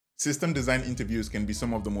System design interviews can be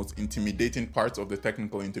some of the most intimidating parts of the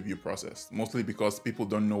technical interview process, mostly because people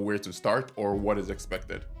don't know where to start or what is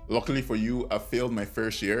expected. Luckily for you, I've failed my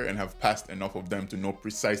fair share and have passed enough of them to know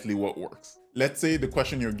precisely what works. Let's say the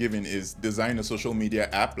question you're given is design a social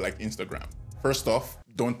media app like Instagram. First off,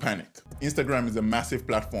 don't panic. Instagram is a massive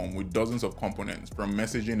platform with dozens of components, from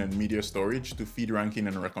messaging and media storage to feed ranking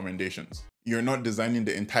and recommendations. You're not designing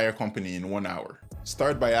the entire company in 1 hour.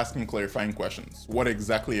 Start by asking clarifying questions. What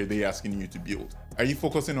exactly are they asking you to build? Are you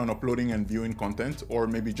focusing on uploading and viewing content, or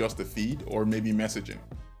maybe just a feed, or maybe messaging?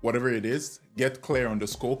 Whatever it is, get clear on the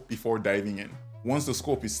scope before diving in. Once the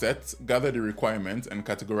scope is set, gather the requirements and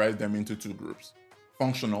categorize them into two groups: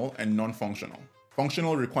 functional and non-functional.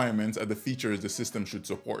 Functional requirements are the features the system should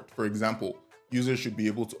support. For example, users should be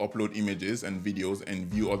able to upload images and videos and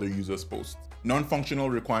view other users' posts. Non-functional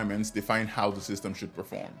requirements define how the system should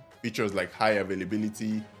perform. Features like high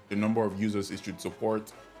availability, the number of users it should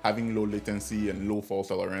support, having low latency and low fault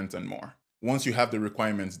tolerance, and more. Once you have the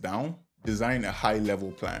requirements down, design a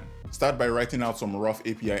high-level plan. Start by writing out some rough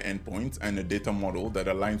API endpoints and a data model that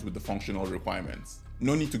aligns with the functional requirements.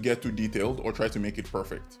 No need to get too detailed or try to make it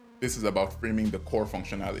perfect. This is about framing the core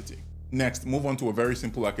functionality. Next, move on to a very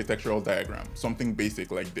simple architectural diagram, something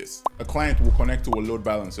basic like this. A client will connect to a load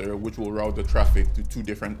balancer, which will route the traffic to two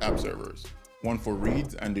different app servers, one for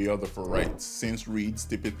reads and the other for writes, since reads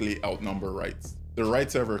typically outnumber writes. The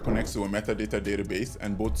write server connects to a metadata database,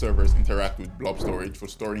 and both servers interact with blob storage for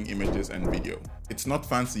storing images and video. It's not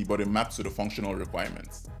fancy, but it maps to the functional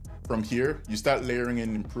requirements. From here, you start layering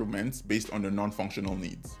in improvements based on the non-functional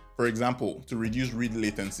needs. For example, to reduce read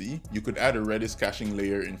latency, you could add a Redis caching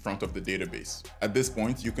layer in front of the database. At this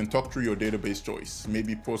point, you can talk through your database choice,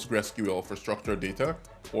 maybe PostgreSQL for structured data,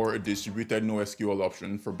 or a distributed NoSQL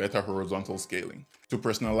option for better horizontal scaling. To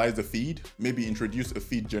personalize the feed, maybe introduce a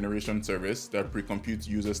feed generation service that pre-computes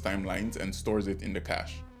users' timelines and stores it in the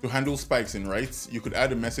cache. To handle spikes in writes, you could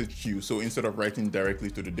add a message queue, so instead of writing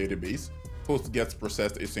directly to the database, post gets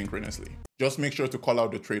processed asynchronously. Just make sure to call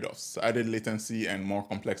out the trade-offs: added latency and more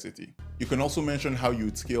complexity. You can also mention how you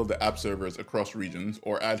would scale the app servers across regions,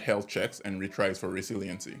 or add health checks and retries for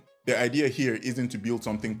resiliency. The idea here isn't to build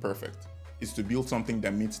something perfect. It's to build something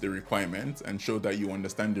that meets the requirements and show that you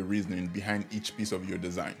understand the reasoning behind each piece of your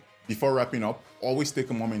design. Before wrapping up, always take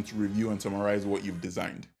a moment to review and summarize what you've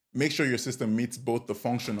designed. Make sure your system meets both the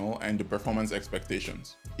functional and the performance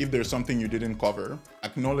expectations. If there's something you didn't cover,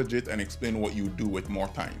 acknowledge it and explain what you do with more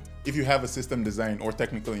time. If you have a system design or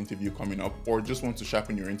technical interview coming up, or just want to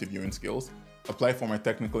sharpen your interviewing skills, apply for my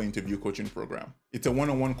technical interview coaching program. It's a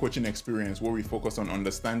one-on-one coaching experience where we focus on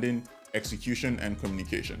understanding, execution, and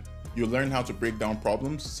communication. You'll learn how to break down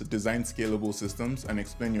problems, design scalable systems, and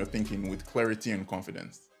explain your thinking with clarity and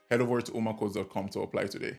confidence. Head over to umacodes.com to apply today.